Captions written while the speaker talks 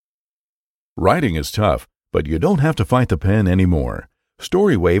Writing is tough, but you don't have to fight the pen anymore.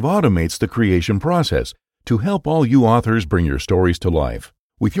 Storywave automates the creation process to help all you authors bring your stories to life.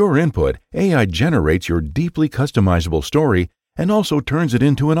 With your input, AI generates your deeply customizable story and also turns it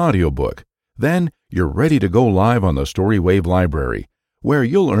into an audiobook. Then, you're ready to go live on the Storywave library, where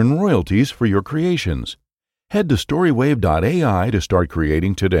you'll earn royalties for your creations. Head to storywave.ai to start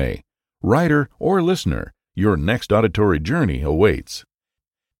creating today. Writer or listener, your next auditory journey awaits.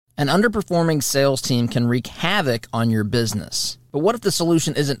 An underperforming sales team can wreak havoc on your business. But what if the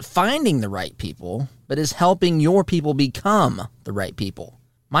solution isn't finding the right people, but is helping your people become the right people?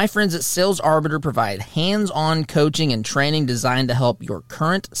 My friends at Sales Arbiter provide hands-on coaching and training designed to help your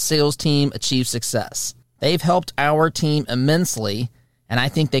current sales team achieve success. They've helped our team immensely, and I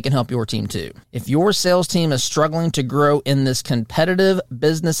think they can help your team too. If your sales team is struggling to grow in this competitive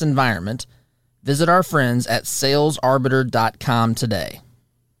business environment, visit our friends at salesarbiter.com today.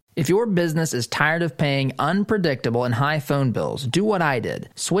 If your business is tired of paying unpredictable and high phone bills, do what I did.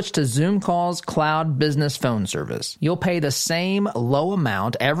 Switch to Zoom Call's cloud business phone service. You'll pay the same low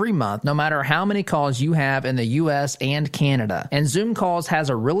amount every month, no matter how many calls you have in the U.S. and Canada. And Zoom Calls has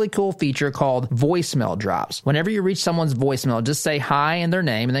a really cool feature called voicemail drops. Whenever you reach someone's voicemail, just say hi and their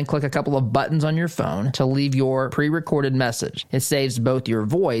name, and then click a couple of buttons on your phone to leave your pre-recorded message. It saves both your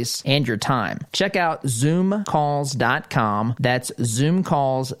voice and your time. Check out zoomcalls.com. That's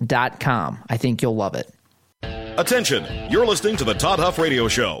zoomcalls.com. I think you'll love it. Attention, you're listening to the Todd Huff Radio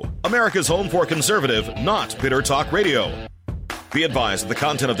Show, America's home for conservative, not bitter talk radio. Be advised that the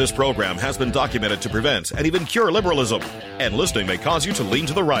content of this program has been documented to prevent and even cure liberalism, and listening may cause you to lean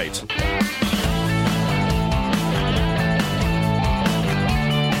to the right.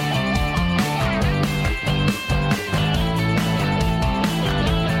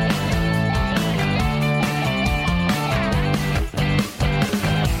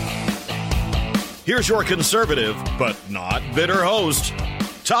 Here's your conservative, but not bitter host,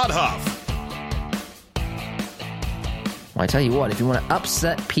 Todd Huff. Well, I tell you what, if you want to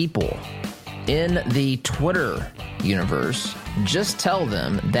upset people in the Twitter universe, just tell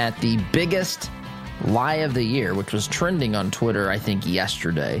them that the biggest lie of the year, which was trending on Twitter, I think,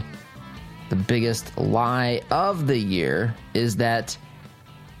 yesterday, the biggest lie of the year is that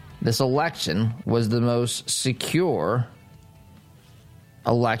this election was the most secure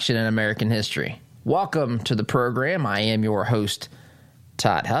election in American history. Welcome to the program. I am your host,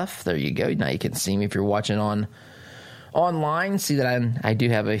 Todd Huff. There you go. Now you can see me if you're watching online. See that I do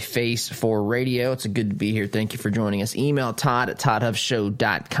have a face for radio. It's good to be here. Thank you for joining us. Email Todd at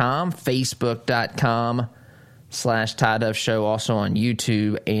ToddHuffShow.com, Facebook.com/Todd Huff Show, also on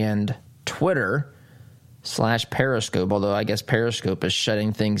YouTube and Twitter /Periscope, although I guess Periscope is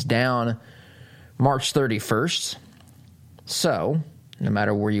shutting things down March 31st. So, no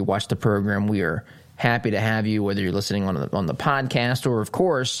matter where you watch the program, we are happy to have you, whether you're listening on the podcast or, of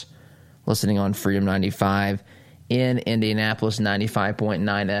course, listening on Freedom 95 in Indianapolis,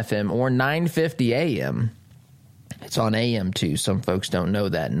 95.9 FM or 950 AM. It's on AM too. Some folks don't know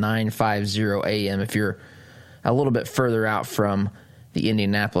that. 950 AM. If you're a little bit further out from the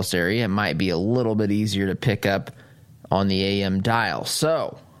Indianapolis area, it might be a little bit easier to pick up on the AM dial.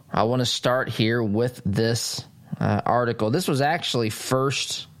 So I want to start here with this article. This was actually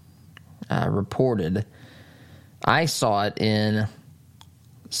first reported. I saw it in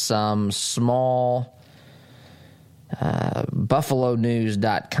some small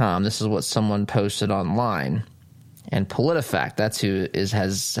BuffaloNews.com. This is what someone posted online. And PolitiFact, that's who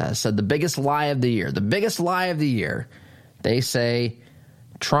has said the biggest lie of the year. The biggest lie of the year. They say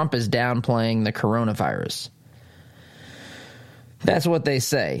Trump is downplaying the coronavirus. That's what they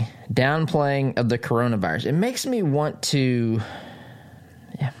say. Downplaying of the coronavirus. It makes me want to,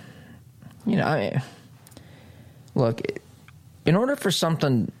 look, in order for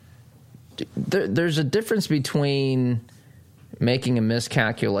something, there's a difference between making a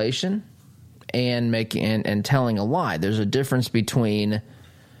miscalculation and telling a lie. There's a difference between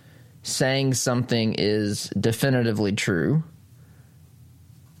saying something is definitively true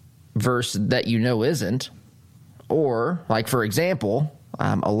versus that isn't. Or, like, for example,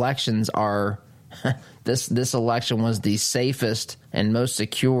 elections are this election was the safest and most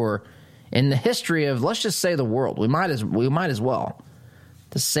secure in the history of, let's just say, the world. We might as well.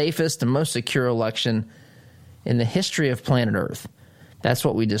 The safest and most secure election in the history of planet Earth. That's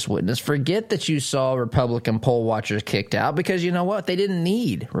what we just witnessed. Forget that you saw Republican poll watchers kicked out, because you know what? They didn't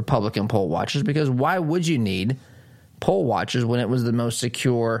need Republican poll watchers, because why would you need poll watchers when it was the most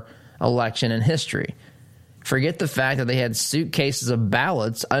secure election in history? Forget the fact that they had suitcases of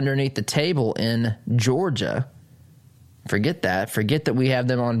ballots underneath the table in Georgia Forget that. Forget that we have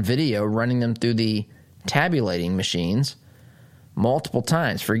them on video running them through the tabulating machines multiple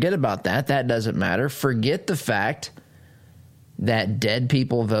times. Forget about that. That doesn't matter. Forget the fact that dead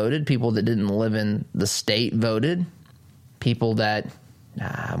people voted, people that didn't live in the state voted, people that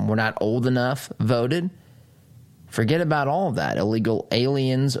were not old enough voted. Forget about all of that. Illegal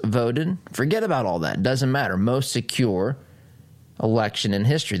aliens voted. Forget about all that. Doesn't matter. Most secure election in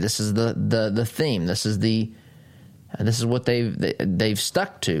history. This is the theme. This is what they've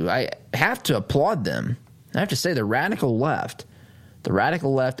stuck to. I have to applaud them. I have to say the radical left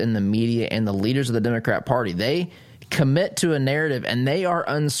and the media and the leaders of the Democrat Party, they commit to a narrative and they are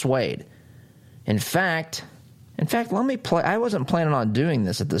unswayed. In fact, let me play. I wasn't planning on doing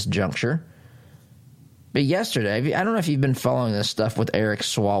this at this juncture, but yesterday, I don't know if you've been following this stuff with Eric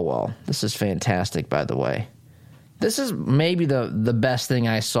Swalwell. This is fantastic, by the way. This is maybe the best thing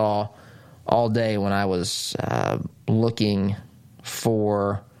I saw all day when I was looking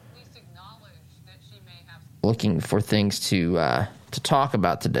for things to talk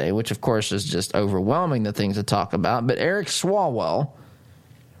about today, which of course is just overwhelming, the things to talk about. But Eric Swalwell,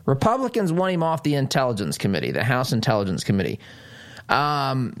 Republicans want him off the Intelligence Committee, the House Intelligence Committee.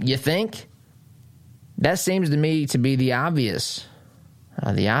 You think? That seems to me to be the obvious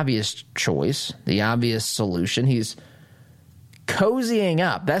choice, the obvious solution. He's cozying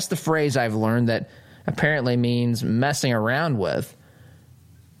up. That's the phrase I've learned that apparently means messing around with.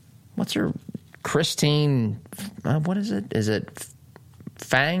 What's her? Christine, what is it? Is it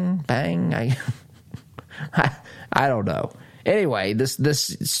Fang? Bang? I don't know. Anyway,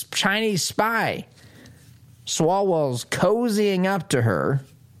 this Chinese spy, Swalwell's cozying up to her.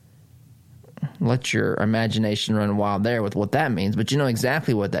 Let your imagination run wild there with what that means, but you know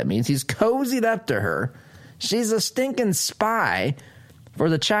exactly what that means. He's cozied up to her. She's a stinking spy for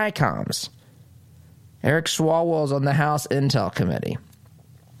the Chi-Coms. Eric Swalwell's on the House Intel Committee.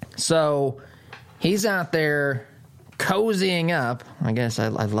 So he's out there cozying up. I guess I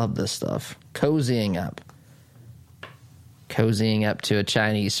love this stuff. Cozying up to a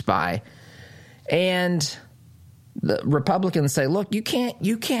Chinese spy. And the Republicans say, look, you can't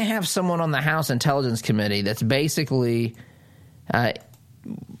have someone on the House Intelligence Committee that's basically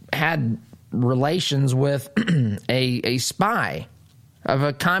had relations with a spy of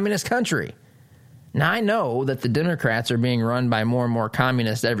a communist country. Now, I know that the Democrats are being run by more and more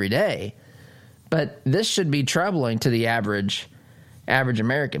communists every day, but this should be troubling to the average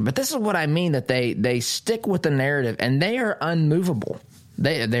American. But this is what I mean, that they stick with the narrative, and they are unmovable.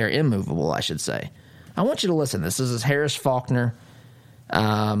 They are immovable, I should say. I want you to listen. This is Harris Faulkner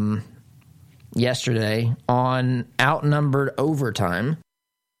yesterday on Outnumbered Overtime.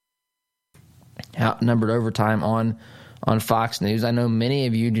 Outnumbered Overtime on Fox News. I know many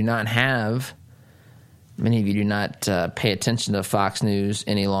of you do not pay attention to Fox News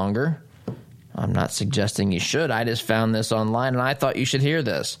any longer. I'm not suggesting you should. I just found this online, and I thought you should hear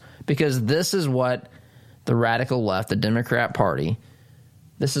this, because this is what the radical left, the Democrat Party,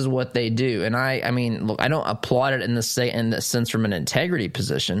 this is what they do. And I mean, look, I don't applaud it in the sense from an integrity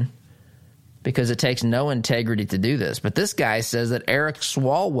position, because it takes no integrity to do this. But this guy says that Eric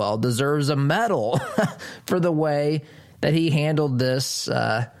Swalwell deserves a medal for the way that he handled this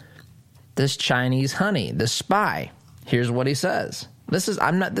Chinese honey, this spy. Here's what he says. This is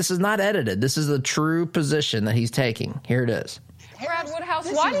not edited. This is the true position that he's taking. Here it is. Brad Woodhouse,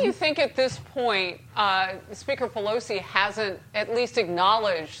 why do you think at this point Speaker Pelosi hasn't at least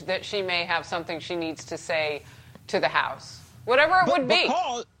acknowledged that she may have something she needs to say to the House? Whatever it would be.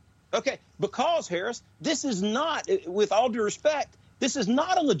 Because, Harris, this is not, with all due respect, this is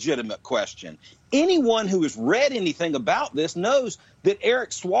not a legitimate question. Anyone who has read anything about this knows that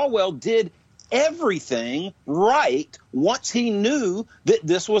Eric Swalwell did everything right once he knew that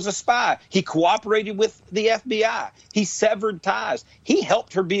this was a spy. He cooperated with the FBI. He severed ties. He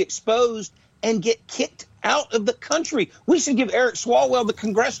helped her be exposed and get kicked out of the country. We should give Eric Swalwell the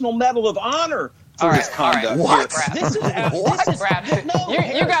Congressional Medal of Honor for his conduct. All right. What? This is Brad. No,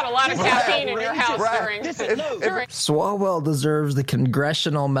 you got a lot of caffeine in your house during. Swalwell deserves the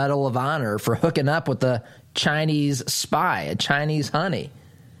Congressional Medal of Honor for hooking up with a Chinese spy, a Chinese honey.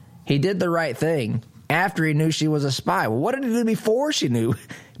 He did the right thing after he knew she was a spy. Well, what did he do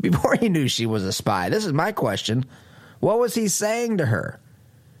before he knew she was a spy? This is my question. What was he saying to her?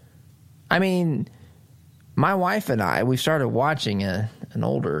 I mean, my wife and I, we started watching an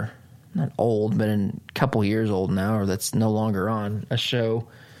older, not old, but a couple years old now, or that's no longer on, a show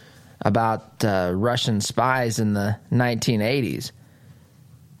about Russian spies in the 1980s.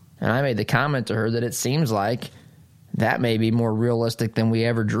 And I made the comment to her that it seems like that may be more realistic than we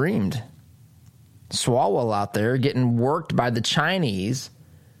ever dreamed. Swalwell out there getting worked by the Chinese.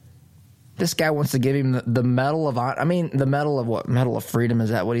 This guy wants to give him the Medal of Honor. I mean, the Medal of what? Medal of Freedom, is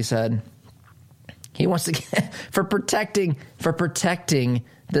that what he said? He wants to get for protecting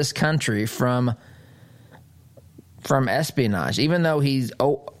this country from espionage, even though he's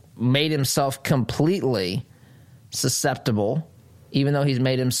made himself completely susceptible, even though he's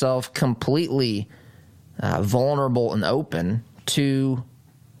made himself completely vulnerable and open to,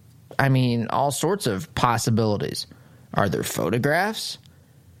 I mean, all sorts of possibilities. Are there photographs?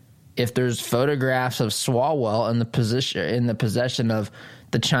 If there's photographs of Swalwell in the possession of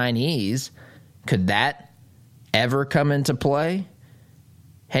the Chinese, could that ever come into play?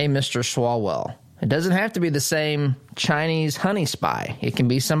 Hey, Mr. Swalwell, it doesn't have to be the same Chinese honey spy. It can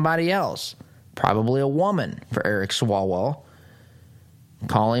be somebody else, probably a woman for Eric Swalwell.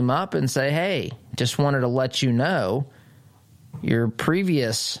 Call him up and say, hey, just wanted to let you know your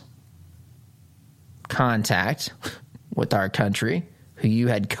previous contact with our country, who you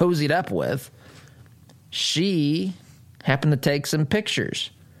had cozied up with, she happened to take some pictures.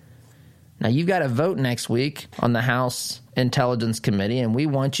 Now, you've got to vote next week on the House Intelligence Committee, and we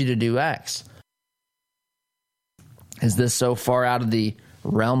want you to do X. Is this so far out of the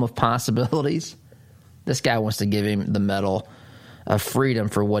realm of possibilities? This guy wants to give him the Medal of Freedom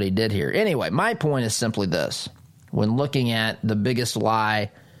for what he did here. Anyway, my point is simply this. When looking at the biggest lie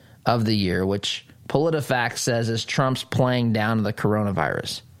of the year, which PolitiFact says is Trump's playing down of the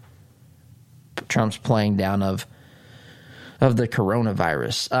coronavirus. Trump's playing down of the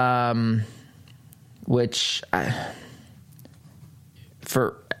coronavirus, which,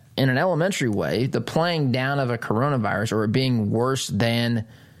 in an elementary way, the playing down of a coronavirus or being worse than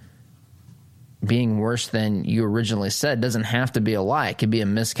you originally said doesn't have to be a lie. It could be a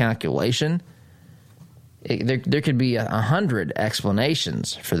miscalculation. There could be 100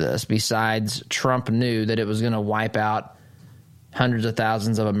 explanations for this besides Trump knew that it was going to wipe out hundreds of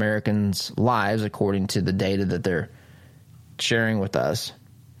thousands of Americans' lives, according to the data that they're sharing with us.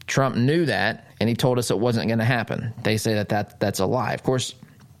 Trump knew that, and he told us it wasn't going to happen. They say that's a lie. Of course,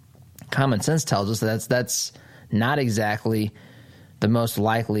 common sense tells us that that's not exactly the most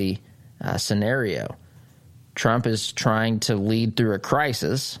likely scenario. Trump is trying to lead through a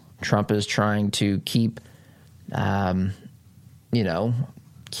crisis. Trump is trying to keep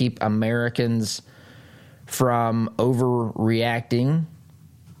Americans from overreacting.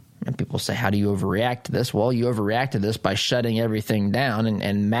 And people say, how do you overreact to this? Well, you overreact to this by shutting everything down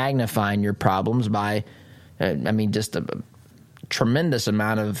and magnifying your problems by, just a tremendous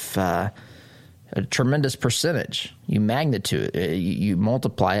amount of, a tremendous percentage. You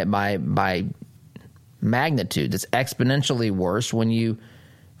multiply it by magnitude. It's exponentially worse when you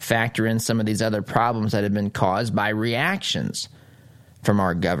factor in some of these other problems that have been caused by reactions from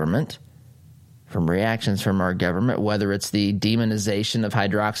our government, whether it's the demonization of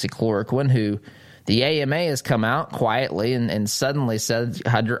hydroxychloroquine, who the AMA has come out quietly and suddenly said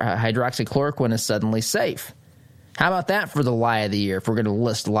hydroxychloroquine is suddenly safe. How about that for the lie of the year, if we're going to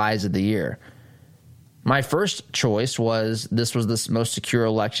list lies of the year? My first choice was this was the most secure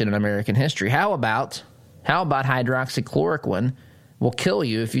election in American history. How about hydroxychloroquine will kill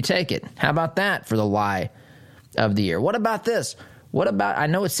you if you take it? How about that for the lie of the year? What about this? What about, I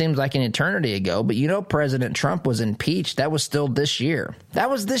know it seems like an eternity ago, but President Trump was impeached. That was still this year. That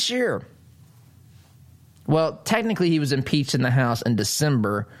was this year. Well, technically he was impeached in the House in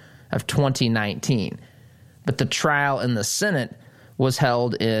December of 2019. But the trial in the Senate was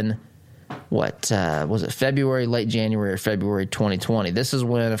held in, was it February, late January or February 2020? This is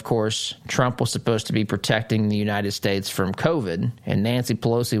when, of course, Trump was supposed to be protecting the United States from COVID, and Nancy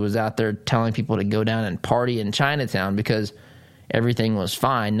Pelosi was out there telling people to go down and party in Chinatown because everything was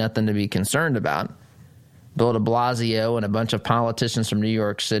fine, nothing to be concerned about. Bill de Blasio and a bunch of politicians from New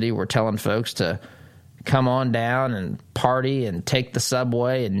York City were telling folks to come on down and party and take the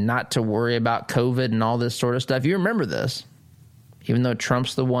subway and not to worry about COVID and all this sort of stuff. You remember this. Even though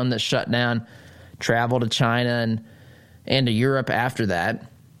Trump's the one that shut down travel to China and to Europe after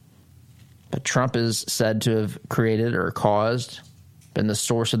that. But Trump is said to have created or been the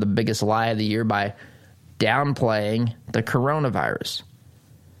source of the biggest lie of the year by downplaying the coronavirus.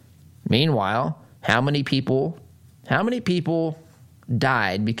 Meanwhile, how many people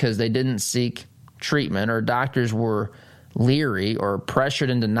died because they didn't seek treatment or doctors were leery or pressured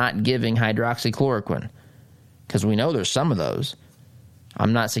into not giving hydroxychloroquine? Because we know there's some of those.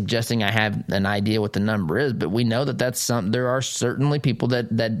 I'm not suggesting I have an idea what the number is, but we know that there are certainly people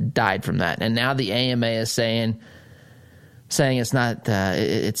that died from that. And now the AMA is saying it's not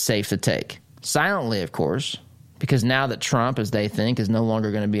it's safe to take. Silently, of course, because now that Trump, as they think, is no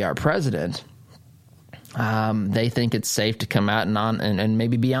longer going to be our president, They think it's safe to come out and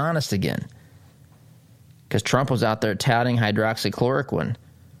maybe be honest again. Because Trump was out there touting hydroxychloroquine.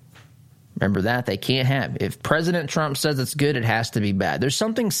 Remember that? They can't have. If President Trump says it's good, it has to be bad. There's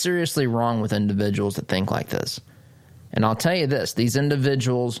something seriously wrong with individuals that think like this. And I'll tell you this, these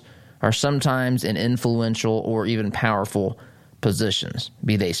individuals are sometimes in influential or even powerful positions,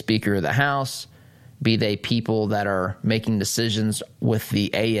 be they Speaker of the House, be they people that are making decisions with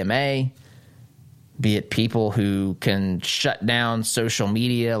the AMA, be it people who can shut down social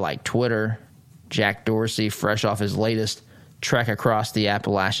media like Twitter. Jack Dorsey, fresh off his latest trek across the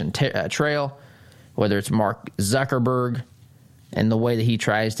Appalachian Trail, whether it's Mark Zuckerberg and the way that he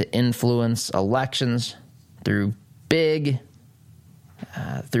tries to influence elections through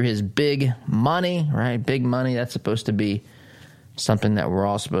his big money, right? Big money, that's supposed to be something that we're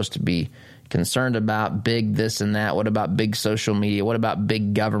all supposed to be concerned about. Big this and that. What about big social media? What about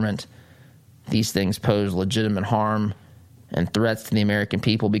big government? These things pose legitimate harm and threats to the American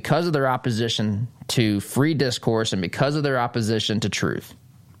people because of their opposition to free discourse and because of their opposition to truth.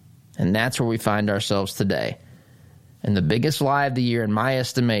 And that's where we find ourselves today. And the biggest lie of the year, in my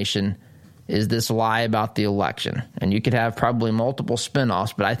estimation, is this lie about the election. And you could have probably multiple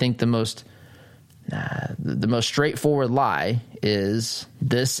spinoffs, but I think the most straightforward lie is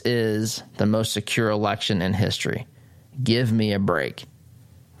this is the most secure election in history. Give me a break.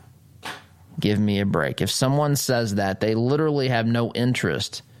 Give me a break. If someone says that, they literally have no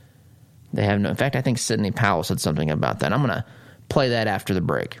interest. In fact, I think Sidney Powell said something about that. I'm going to play that after the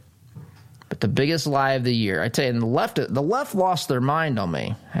break. But the biggest lie of the year, I tell you, and the left lost their mind on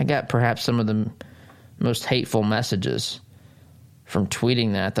me. I got perhaps some of the most hateful messages from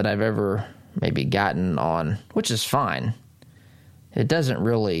tweeting that I've ever maybe gotten on, which is fine. It doesn't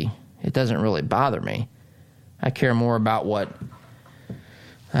really bother me. I care more about what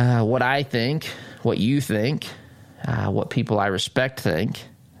I think, what you think, what people I respect think,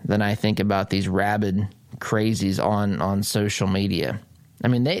 than I think about these rabid crazies on social media. I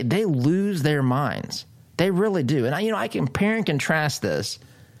mean, they lose their minds. They really do. And I compare and contrast this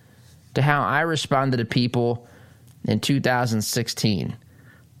to how I responded to people in 2016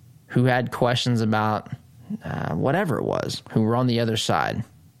 who had questions about whatever it was, who were on the other side.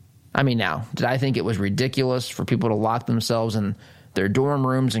 I mean, now, did I think it was ridiculous for people to lock themselves in their dorm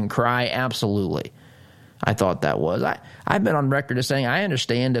rooms and cry? Absolutely. I thought that was. I've been on record as saying I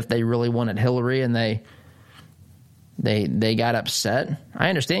understand if they really wanted Hillary and they got upset. I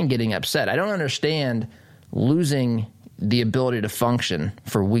understand getting upset. I don't understand losing the ability to function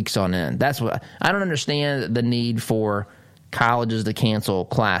for weeks on end. I don't understand the need for colleges to cancel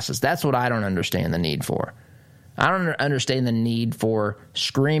classes. That's what I don't understand the need for. I don't understand the need for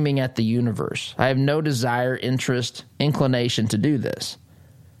screaming at the universe. I have no desire, interest, inclination to do this.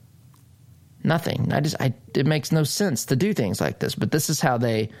 Nothing. It makes no sense to do things like this, but this is how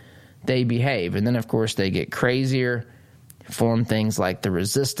they behave. And then, of course, they get crazier, form things like the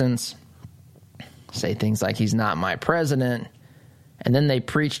resistance, say things like he's not my president, and then they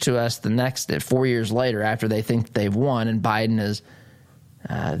preach to us the next 4 years later after they think they've won and Biden is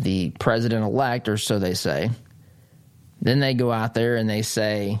the president-elect, or so they say. Then they go out there and they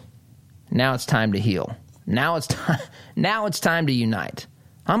say, now it's time to heal. Now it's time to unite.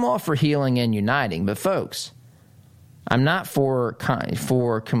 I'm all for healing and uniting, but folks, I'm not for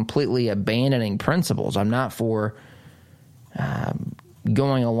completely abandoning principles. I'm not for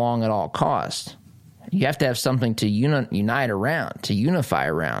going along at all costs. You have to have something to unite around, to unify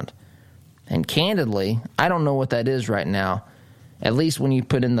around. And candidly, I don't know what that is right now, at least when you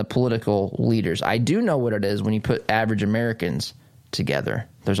put in the political leaders. I do know what it is when you put average Americans together.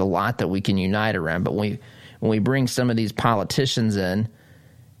 There's a lot that we can unite around, but when we bring some of these politicians in,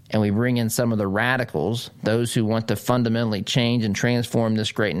 and we bring in some of the radicals, those who want to fundamentally change and transform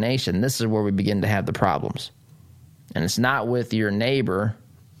this great nation, this is where we begin to have the problems. And it's not with your neighbor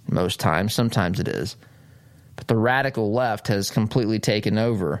most times. Sometimes it is. But the radical left has completely taken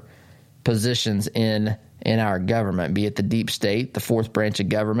over positions in our government, be it the deep state, the fourth branch of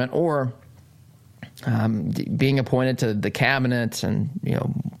government, or being appointed to the cabinet and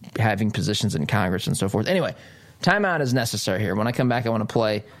having positions in Congress and so forth. Anyway, timeout is necessary here. When I come back, I want to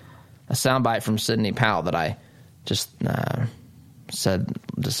play a soundbite from Sidney Powell that I just said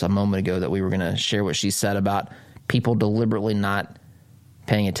just a moment ago that we were going to share what she said about people deliberately not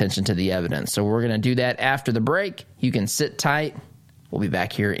paying attention to the evidence. So we're going to do that after the break. You can sit tight. We'll be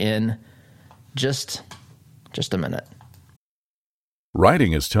back here in just a minute.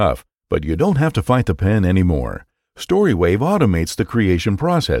 Writing is tough, but you don't have to fight the pen anymore. StoryWave automates the creation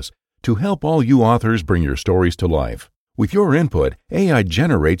process to help all you authors bring your stories to life. With your input, AI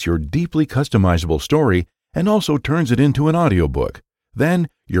generates your deeply customizable story and also turns it into an audiobook. Then,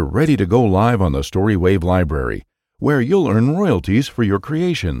 you're ready to go live on the StoryWave library, where you'll earn royalties for your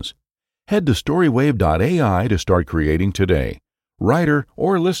creations. Head to storywave.ai to start creating today. Writer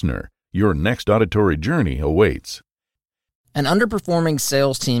or listener, your next auditory journey awaits. An underperforming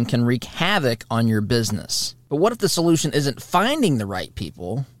sales team can wreak havoc on your business. But what if the solution isn't finding the right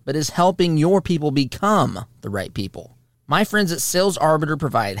people, but is helping your people become the right people? My friends at Sales Arbiter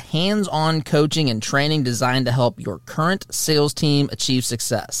provide hands-on coaching and training designed to help your current sales team achieve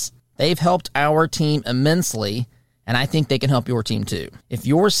success. They've helped our team immensely, and I think they can help your team too. If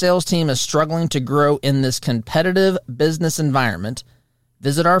your sales team is struggling to grow in this competitive business environment,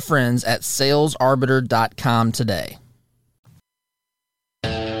 visit our friends at salesarbiter.com today.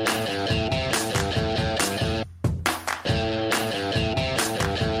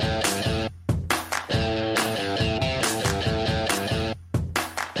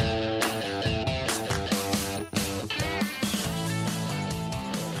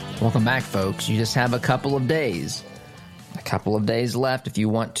 Welcome back, folks. You just have a couple of days left if you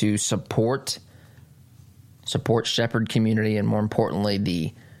want to support Shepherd Community and, more importantly,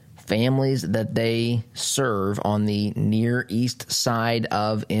 the families that they serve on the Near East Side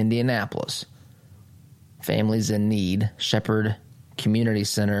of Indianapolis. Families in need. Shepherd Community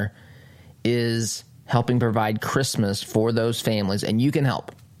Center is helping provide Christmas for those families, and you can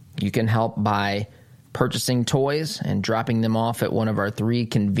help. You can help by purchasing toys and dropping them off at one of our 3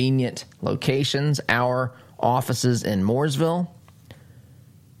 convenient locations, our offices in Mooresville,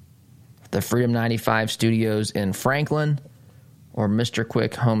 the Freedom 95 studios in Franklin, or Mr.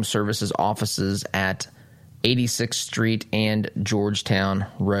 Quick Home Services offices at 86th Street and Georgetown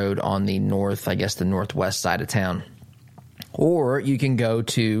Road on the the northwest side of town. Or you can go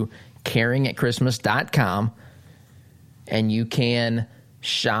to caringatchristmas.com and you can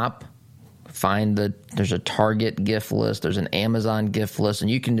shop. There's a Target gift list, there's an Amazon gift list, and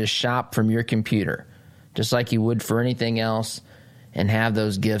you can just shop from your computer, just like you would for anything else, and have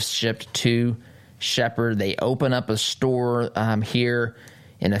those gifts shipped to Shepherd. They open up a store here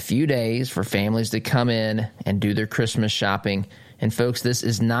in a few days for families to come in and do their Christmas shopping. And folks, this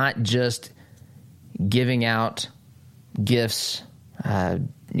is not just giving out gifts,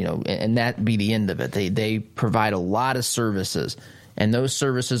 and that be the end of it. They provide a lot of services. And those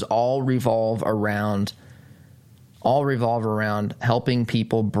services all revolve around helping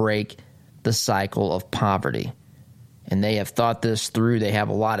people break the cycle of poverty. And they have thought this through. They have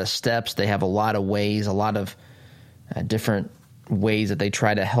a lot of steps. They have a lot of ways, a lot of different ways that they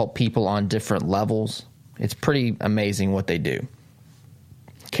try to help people on different levels. It's pretty amazing what they do.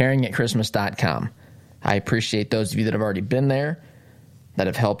 caringatchristmas.com. I appreciate those of you that have already been there, that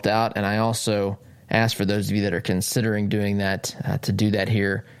have helped out, and I also ask for those of you that are considering doing that to do that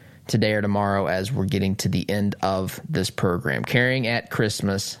here today or tomorrow as we're getting to the end of this program.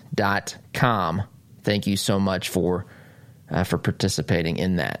 caringatchristmas.com. Thank you so much for participating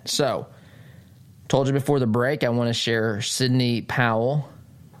in that. So, told you before the break, I want to share Sidney Powell.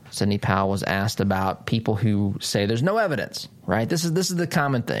 Sidney Powell was asked about people who say there's no evidence, right? This is the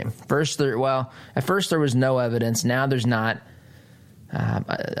common thing. At first there was no evidence. Now there's not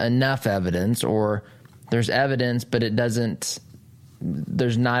enough evidence, or there's evidence, but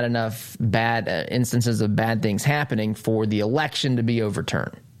there's not enough bad instances of bad things happening for the election to be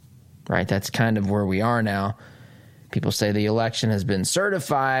overturned, right? That's kind of where we are now. People say the election has been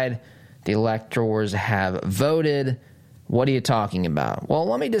certified, the electors have voted. What are you talking about? Well,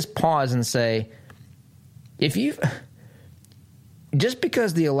 let me just pause and say, just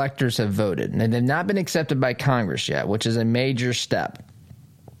because the electors have voted, and they've not been accepted by Congress yet, which is a major step,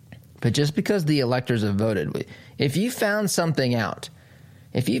 but just because the electors have voted, if you found something out,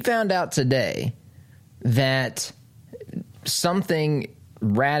 if you found out today that something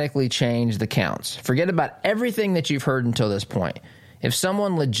radically changed the counts, forget about everything that you've heard until this point. If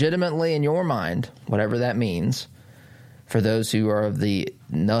someone legitimately, in your mind, whatever that means, for those who are of the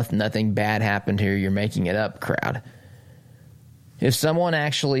nothing bad happened here, you're making it up crowd, if someone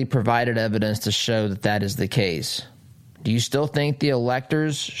actually provided evidence to show that that is the case, do you still think the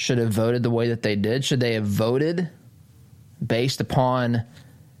electors should have voted the way that they did? Should they have voted based upon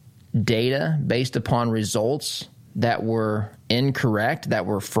data, based upon results that were incorrect, that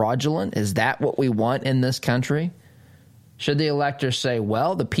were fraudulent? Is that what we want in this country? Should the electors say,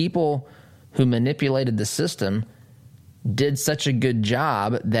 well, the people who manipulated the system did such a good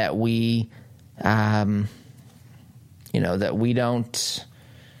job that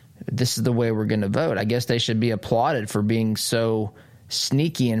this is the way we're going to vote. I guess they should be applauded for being so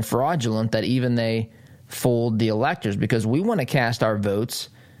sneaky and fraudulent that even they fooled the electors, because we want to cast our votes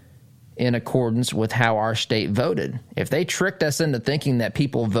in accordance with how our state voted. If they tricked us into thinking that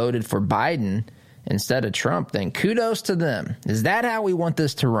people voted for Biden instead of Trump, then kudos to them. Is that how we want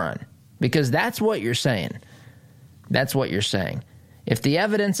this to run? Because that's what you're saying. That's what you're saying. If the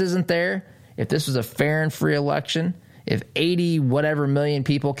evidence isn't there, if this was a fair and free election, if 80 whatever million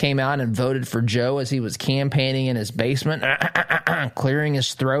people came out and voted for Joe as he was campaigning in his basement, clearing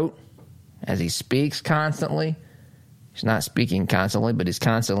his throat as he speaks constantly. He's not speaking constantly, but he's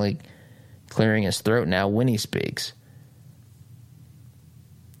constantly clearing his throat now when he speaks.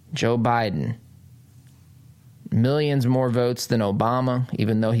 Joe Biden, millions more votes than Obama,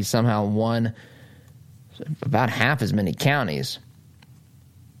 even though he somehow won about half as many counties.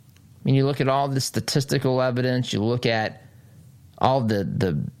 I mean, you look at all the statistical evidence, you look at all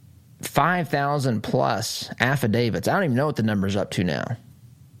the 5,000 plus affidavits. I don't even know what the number's up to now.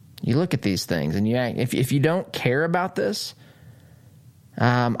 You look at these things, and if you don't care about this,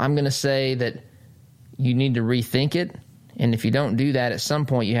 I'm going to say that you need to rethink it. And if you don't do that, at some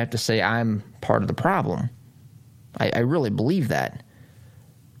point you have to say, I'm part of the problem. I really believe that.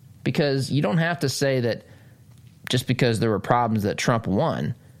 Because you don't have to say that just because there were problems that Trump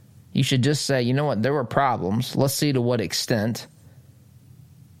won. You should just say, you know what, there were problems. Let's see to what extent.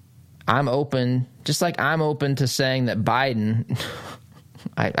 I'm open, just like I'm open to saying that Biden,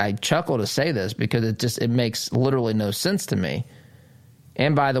 I chuckle to say this because it makes literally no sense to me.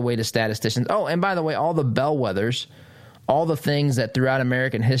 And by the way, to statisticians, and by the way, all the bellwethers, all the things that throughout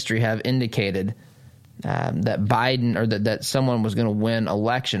American history have indicated that Biden or that someone was going to win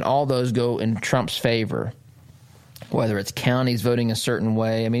election, all those go in Trump's favor. Whether it's counties voting a certain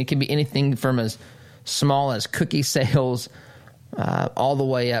way. I mean, it can be anything from as small as cookie sales all the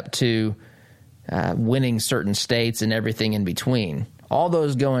way up to winning certain states and everything in between. All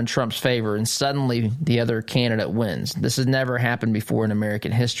those go in Trump's favor, and suddenly the other candidate wins. This has never happened before in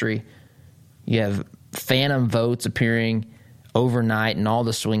American history. You have phantom votes appearing overnight in all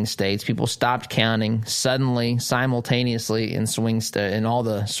the swing states. People stopped counting suddenly, simultaneously in all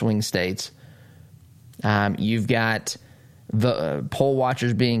the swing states. You've got poll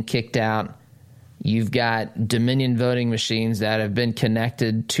watchers being kicked out. You've got Dominion voting machines that have been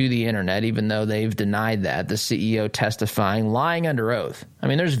connected to the internet, even though they've denied that. The CEO testifying, lying under oath. I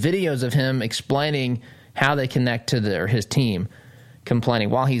mean, there's videos of him explaining how they connect to or his team, complaining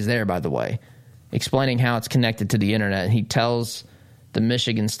while he's there, by the way, explaining how it's connected to the internet. He tells the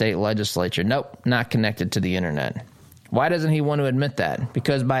Michigan State Legislature, nope, not connected to the internet. Why doesn't he want to admit that?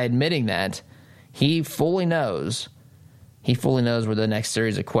 Because by admitting that, he fully knows where the next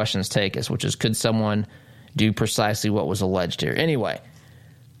series of questions take us, which is, could someone do precisely what was alleged here? Anyway,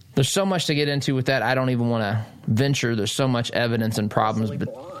 there's so much to get into with that. I don't even want to venture. There's so much evidence and problems.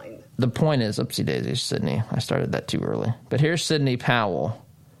 But the point is, oopsie daisy, Sidney. I started that too early. But here's Sidney Powell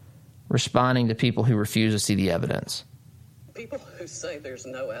responding to people who refuse to see the evidence. People who say there's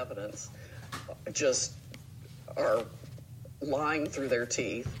no evidence just are lying through their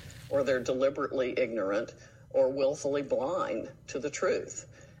teeth, or they're deliberately ignorant or willfully blind to the truth.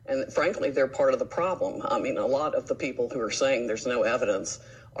 And frankly, they're part of the problem. I mean, a lot of the people who are saying there's no evidence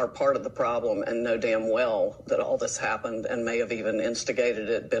are part of the problem and know damn well that all this happened and may have even instigated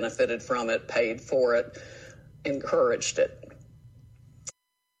it, benefited from it, paid for it, encouraged it.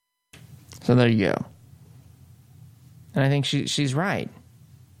 So there you go. And I think she's right.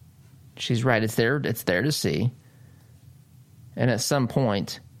 She's right. It's there to see. And at some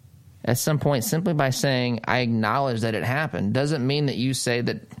point, simply by saying, I acknowledge that it happened, doesn't mean that you say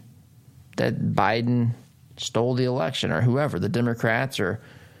that Biden stole the election, or whoever, the Democrats or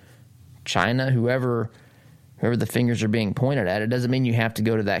China, whoever the fingers are being pointed at. It doesn't mean you have to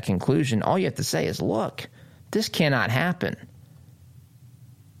go to that conclusion. All you have to say is, look, this cannot happen.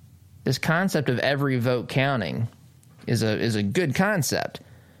 This concept of every vote counting is a good concept,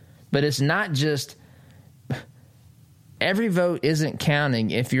 but it's not just every vote isn't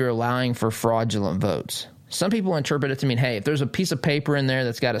counting if you're allowing for fraudulent votes. Some people interpret it to mean, hey, if there's a piece of paper in there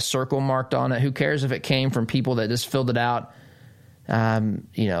that's got a circle marked on it, who cares if it came from people that just filled it out, in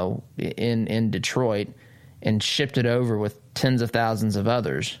Detroit and shipped it over with tens of thousands of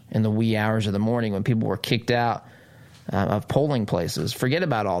others in the wee hours of the morning when people were kicked out of polling places. Forget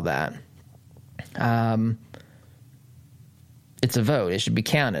about all that. It's a vote. It should be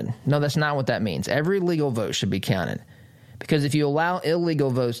counted. No, that's not what that means. Every legal vote should be counted. Because if you allow illegal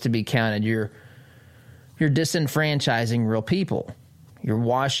votes to be counted, you're disenfranchising real people. You're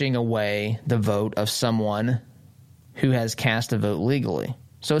washing away the vote of someone who has cast a vote legally.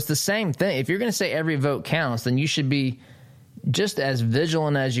 So it's the same thing. If you're going to say every vote counts, then you should be just as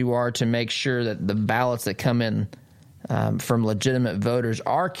vigilant as you are to make sure that the ballots that come in from legitimate voters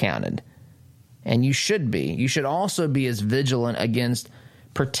are counted, and you should also be as vigilant against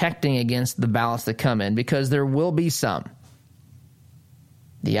protecting against the ballots that come in, because there will be some.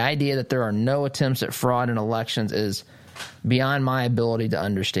 The idea that there are no attempts at fraud in elections is beyond my ability to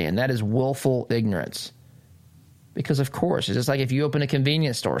understand. That is willful ignorance. Because, of course, it's just like if you open a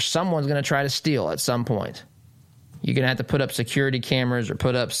convenience store, someone's going to try to steal at some point. You're going to have to put up security cameras or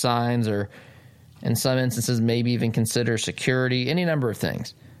put up signs, or in some instances maybe even consider security, any number of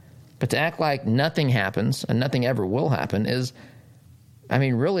things. But to act like nothing happens and nothing ever will happen is,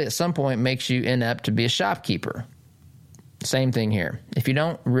 really at some point makes you inept to be a shopkeeper. Same thing here. If you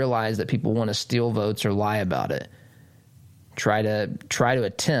don't realize that people want to steal votes or lie about it, try to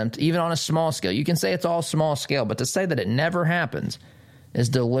attempt, even on a small scale. You can say it's all small scale, but to say that it never happens is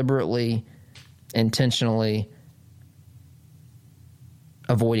deliberately, intentionally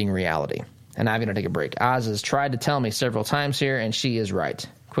avoiding reality. And I'm going to take a break. Oz has tried to tell me several times here, and she is right.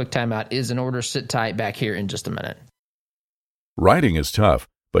 Quick timeout is in order. Sit tight, back here in just a minute. Writing is tough,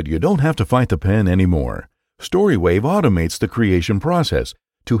 but you don't have to fight the pen anymore. Storywave automates the creation process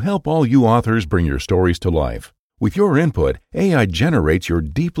to help all you authors bring your stories to life. With your input, AI generates your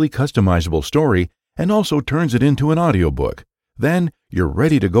deeply customizable story and also turns it into an audiobook. Then, you're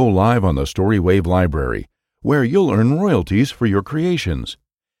ready to go live on the Storywave library, where you'll earn royalties for your creations.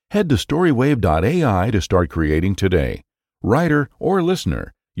 Head to storywave.ai to start creating today. Writer or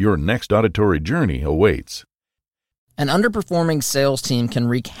listener, your next auditory journey awaits. An underperforming sales team can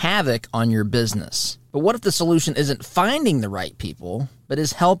wreak havoc on your business. But what if the solution isn't finding the right people, but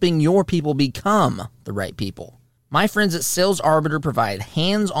is helping your people become the right people? My friends at Sales Arbiter provide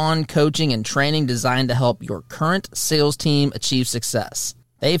hands-on coaching and training designed to help your current sales team achieve success.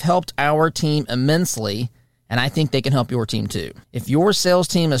 They've helped our team immensely, and I think they can help your team too. If your sales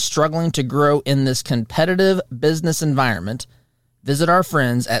team is struggling to grow in this competitive business environment, visit our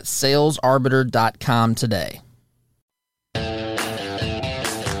friends at salesarbiter.com today.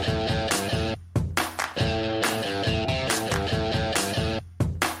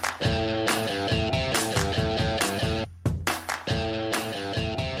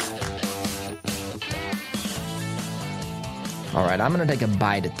 All right, I'm going to take a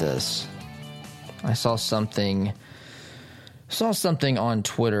bite at this. I saw something on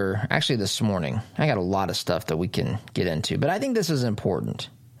Twitter, actually this morning. I got a lot of stuff that we can get into, but I think this is important.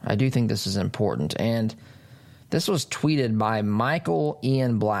 I do think this is important, and this was tweeted by Michael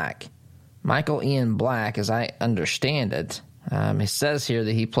Ian Black. Michael Ian Black, as I understand it, he says here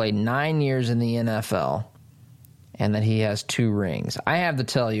that he played 9 years in the NFL and that he has 2 rings. I have to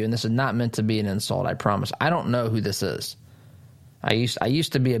tell you, and this is not meant to be an insult, I promise, I don't know who this is. I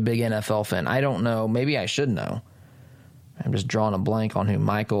used to be a big NFL fan. I don't know. Maybe I should know. I'm just drawing a blank on who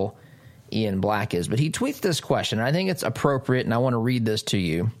Michael Ian Black is. But he tweets this question, and I think it's appropriate, and I want to read this to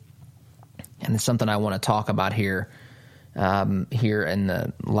you. And it's something I want to talk about here in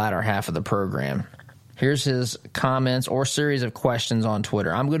the latter half of the program. Here's his comments or series of questions on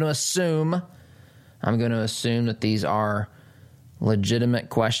Twitter. I'm going to assume that these are legitimate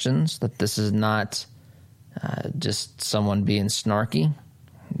questions, that this is not just someone being snarky.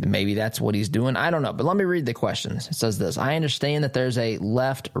 Maybe that's what he's doing. I don't know. But let me read the questions. It says this: I understand that there's a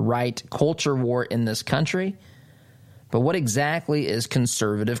left-right culture war in this country, but what exactly is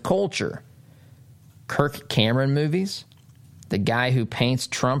conservative culture? Kirk Cameron movies? The guy who paints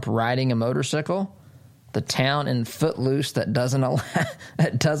Trump riding a motorcycle? The town in Footloose that doesn't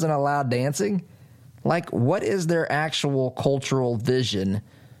allow dancing? Like, what is their actual cultural vision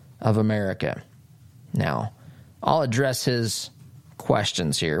of America? Now, I'll address his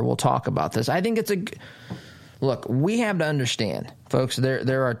questions here. We'll talk about this. I think it's look, we have to understand, folks,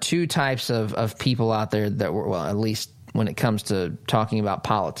 there are 2 types of people out there that were, well, at least when it comes to talking about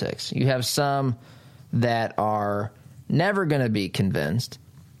politics. You have some that are never going to be convinced.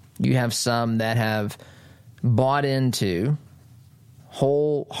 You have some that have bought into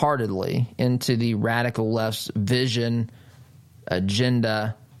wholeheartedly into the radical left's vision,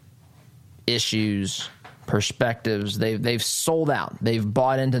 agenda, issues, perspectives. They've sold out. They've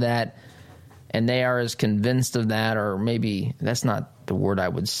bought into that, and they are as convinced of that, or maybe that's not the word I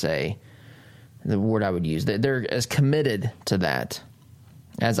would say, the word I would use. They're as committed to that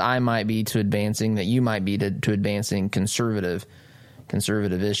as I might be to advancing, that you might be to advancing conservative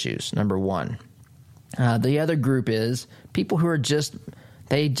issues, number one. The other group is people who are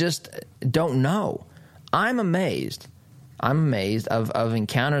they just don't know. I'm amazed of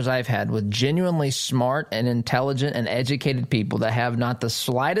encounters I've had with genuinely smart and intelligent and educated people that have not the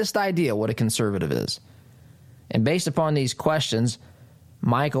slightest idea what a conservative is. And based upon these questions,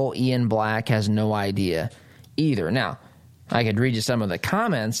 Michael Ian Black has no idea either. Now, I could read you some of the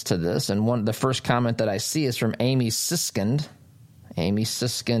comments to this, and the first comment that I see is from Amy Siskind. Amy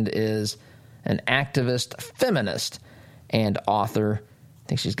Siskind is an activist, feminist, and author. I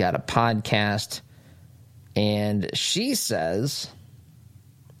think she's got a podcast, and she says,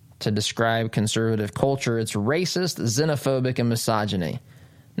 to describe conservative culture, it's racist, xenophobic, and misogyny.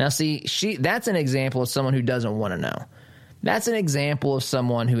 Now, see, that's an example of someone who doesn't want to know. That's an example of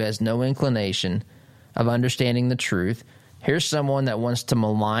someone who has no inclination of understanding the truth. Here's someone that wants to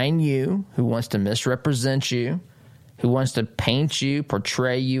malign you, who wants to misrepresent you, who wants to paint you,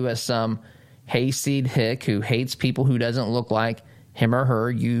 portray you as some hayseed hick who hates people who doesn't look like him or her.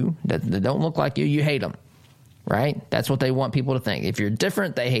 You that don't look like you hate them, right? That's what they want people to think. If you're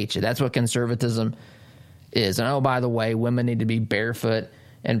different, they hate you. That's what conservatism is. And oh, by the way, women need to be barefoot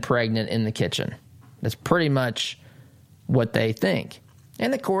and pregnant in the kitchen. That's pretty much what they think.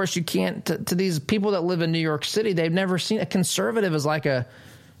 And of course, you can't, to these people that live in New York City, they've never seen a conservative as like an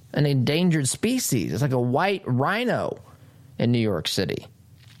endangered species. It's like a white rhino in New York City.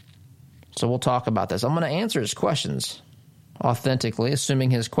 So we'll talk about this. I'm going to answer his questions authentically,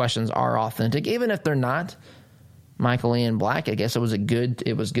 assuming his questions are authentic, even if they're not. Michael Ian Black, I guess it was good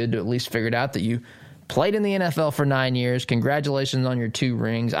to at least figure out that you played in the NFL for 9 years. Congratulations on your 2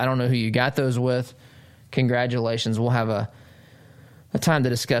 rings. I don't know who you got those with. Congratulations. We'll have a time to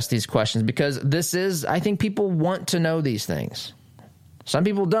discuss these questions because I think people want to know these things. Some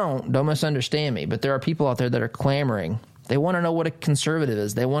people don't misunderstand me, but there are people out there that are clamoring. They want to know what a conservative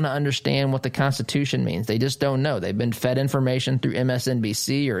is. They want to understand what the Constitution means. They just don't know. They've been fed information through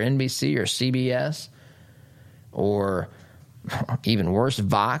MSNBC or NBC or CBS or even worse,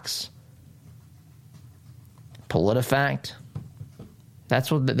 Vox, PolitiFact. That's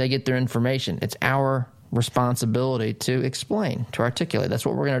what they get their information. It's our responsibility to explain, to articulate. That's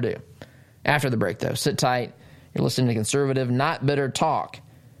what we're going to do. After the break, though, sit tight. You're listening to Conservative, Not Bitter Talk.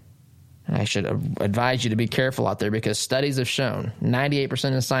 And I should advise you to be careful out there because studies have shown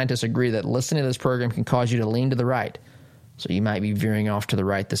 98% of scientists agree that listening to this program can cause you to lean to the right. So you might be veering off to the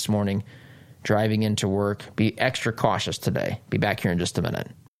right this morning, driving into work. Be extra cautious today. Be back here in just a minute.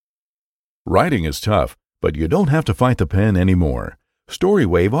 Writing is tough, but you don't have to fight the pen anymore.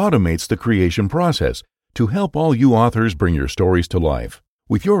 Storywave automates the creation process to help all you authors bring your stories to life.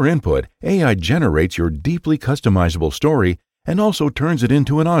 With your input, AI generates your deeply customizable story and also turns it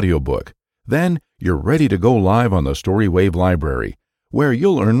into an audiobook. Then, you're ready to go live on the Storywave library, where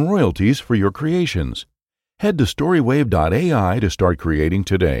you'll earn royalties for your creations. Head to storywave.ai to start creating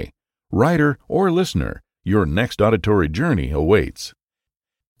today. Writer or listener, your next auditory journey awaits.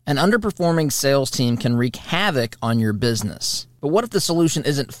 An underperforming sales team can wreak havoc on your business. But what if the solution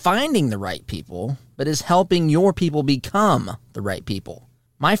isn't finding the right people, but is helping your people become the right people?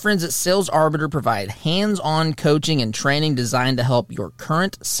 My friends at Sales Arbiter provide hands-on coaching and training designed to help your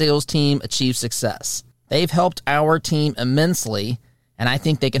current sales team achieve success. They've helped our team immensely, and I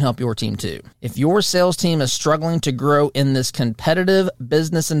think they can help your team too. If your sales team is struggling to grow in this competitive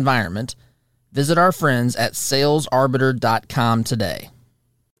business environment, visit our friends at salesarbiter.com today.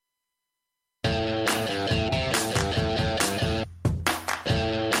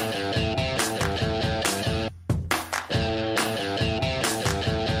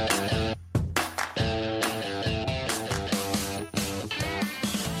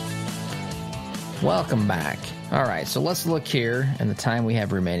 Welcome back. All right, so let's look here in the time we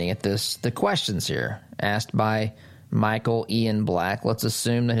have remaining at the questions here asked by Michael Ian Black. Let's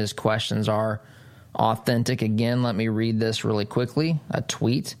assume that his questions are authentic. Again, let me read this really quickly. A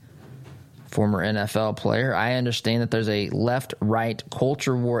tweet, former NFL player. I understand that there's a left-right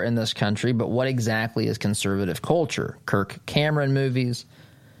culture war in this country, but what exactly is conservative culture? Kirk Cameron movies,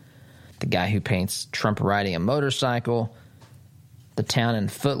 the guy who paints Trump riding a motorcycle, the town in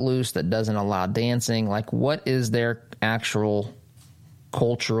Footloose that doesn't allow dancing. Like, what is their actual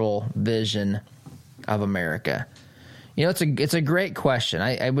cultural vision of America? You know, it's a great question.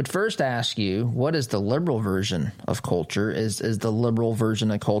 I would first ask you, what is the liberal version of culture? Is the liberal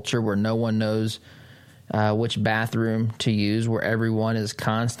version of culture where no one knows which bathroom to use, where everyone is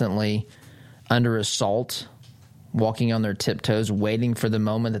constantly under assault, walking on their tiptoes, waiting for the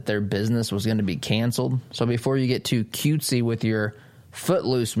moment that their business was going to be canceled? So before you get too cutesy with your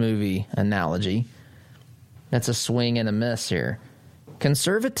Footloose movie analogy, that's a swing and a miss here.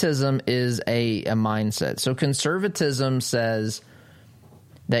 Conservatism is a mindset. So conservatism says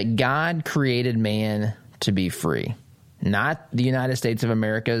that God created man to be free. Not the United States of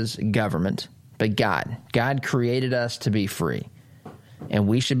America's government, but God. God created us to be free. And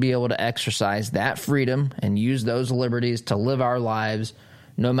we should be able to exercise that freedom and use those liberties to live our lives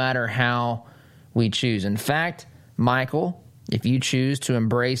no matter how we choose. In fact, Michael, if you choose to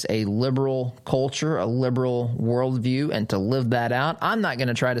embrace a liberal culture, a liberal worldview, and to live that out, I'm not going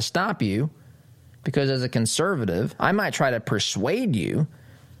to try to stop you, because as a conservative, I might try to persuade you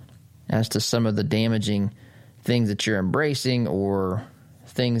as to some of the damaging things that you're embracing or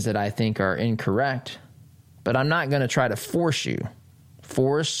things that I think are incorrect, but I'm not going to try to force you.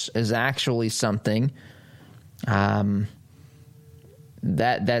 Force is actually something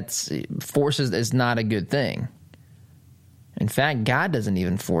force is not a good thing. In fact, God doesn't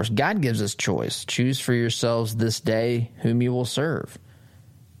even force. God gives us choice. Choose for yourselves this day whom you will serve.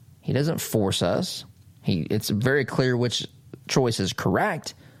 He doesn't force us. It's very clear which choice is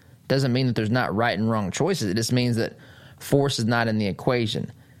correct. Doesn't mean that there's not right and wrong choices. It just means that force is not in the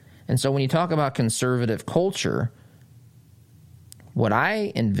equation. And so when you talk about conservative culture, what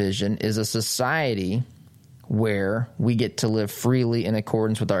I envision is a society where we get to live freely in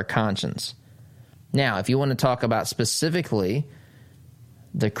accordance with our conscience. Now, if you want to talk about specifically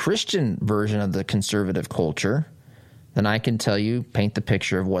the Christian version of the conservative culture, then I can tell you, paint the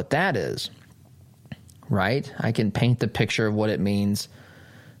picture of what that is, right? I can paint the picture of what it means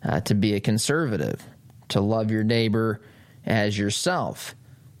to be a conservative, to love your neighbor as yourself,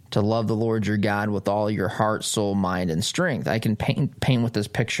 to love the Lord your God with all your heart, soul, mind, and strength. I can paint what this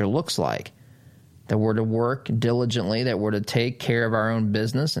picture looks like. That we're to work diligently, that we're to take care of our own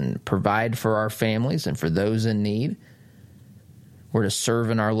business and provide for our families and for those in need. We're to serve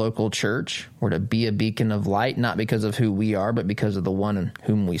in our local church. We're to be a beacon of light, not because of who we are, but because of the one in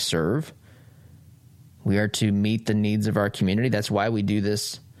whom we serve. We are to meet the needs of our community. That's why we do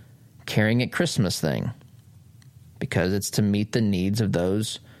this Caring at Christmas thing, because it's to meet the needs of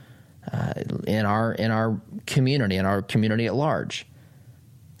those in our community, in our community at large.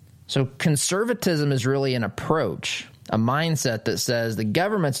 So conservatism is really an approach, a mindset that says the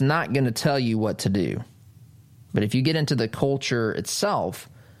government's not going to tell you what to do. But if you get into the culture itself,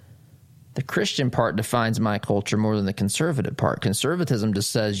 the Christian part defines my culture more than the conservative part. Conservatism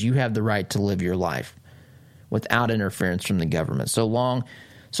just says you have the right to live your life without interference from the government, so long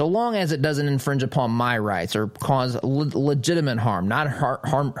as it doesn't infringe upon my rights or cause legitimate harm, not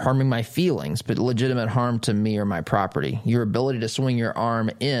harming my feelings, but legitimate harm to me or my property. Your ability to swing your arm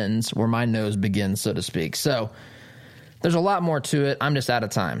ends where my nose begins, so to speak. So there's a lot more to it. I'm just out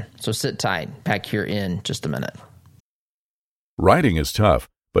of time. So sit tight. Back here in just a minute. Writing is tough,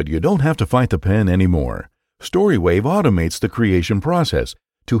 but you don't have to fight the pen anymore. Storywave automates the creation process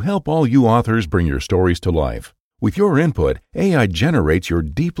to help all you authors bring your stories to life. With your input, AI generates your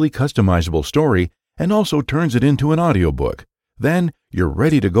deeply customizable story and also turns it into an audiobook. Then, you're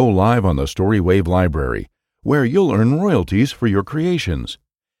ready to go live on the Storywave library, where you'll earn royalties for your creations.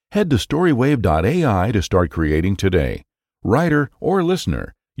 Head to storywave.ai to start creating today. Writer or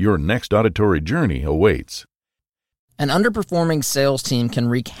listener, your next auditory journey awaits. An underperforming sales team can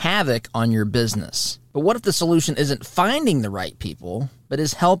wreak havoc on your business. But what if the solution isn't finding the right people, but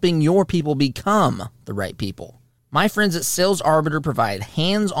is helping your people become the right people? My friends at Sales Arbiter provide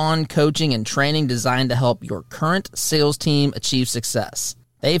hands-on coaching and training designed to help your current sales team achieve success.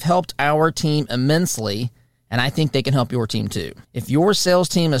 They've helped our team immensely, and I think they can help your team too. If your sales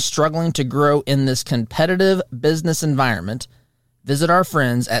team is struggling to grow in this competitive business environment, visit our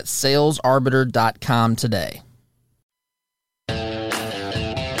friends at salesarbiter.com today.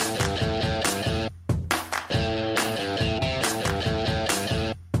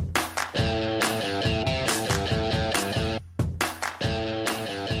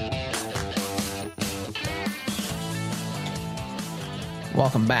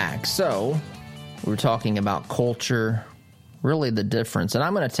 Welcome back. So, we were talking about culture, really the difference. And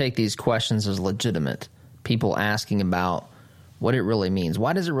I'm going to take these questions as legitimate. People asking about what it really means.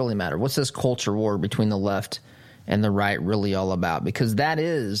 Why does it really matter? What's this culture war between the left and the right really all about? Because that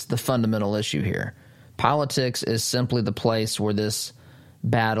is the fundamental issue here. Politics is simply the place where this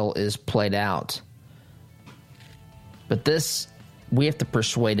battle is played out. But we have to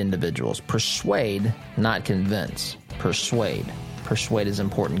persuade individuals. Persuade, not convince. Persuade. Persuade is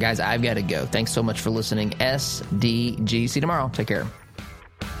important. Guys, I've got to go. Thanks so much for listening. SDG. See you tomorrow. Take care.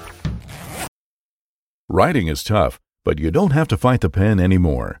 Writing is tough, but you don't have to fight the pen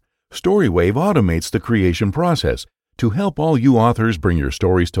anymore. Storywave automates the creation process to help all you authors bring your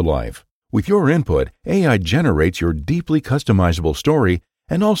stories to life. With your input, AI generates your deeply customizable story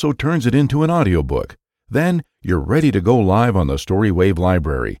and also turns it into an audiobook. Then, you're ready to go live on the Storywave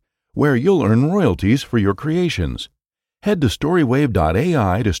library, where you'll earn royalties for your creations. Head to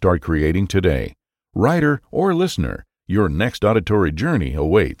storywave.ai to start creating today. Writer or listener, Your next auditory journey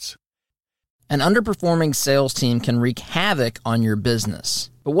awaits. An underperforming sales team can wreak havoc on your business.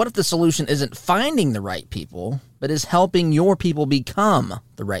 But what if the solution isn't finding the right people, but is helping your people become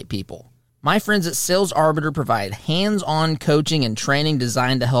the right people? My friends at Sales Arbiter provide hands-on coaching and training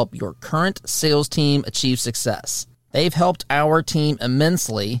designed to help your current sales team achieve success. They've helped our team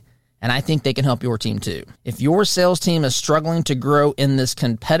immensely, and I think they can help your team too. If your sales team is struggling to grow in this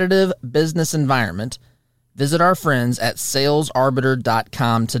competitive business environment, visit our friends at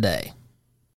salesarbiter.com today.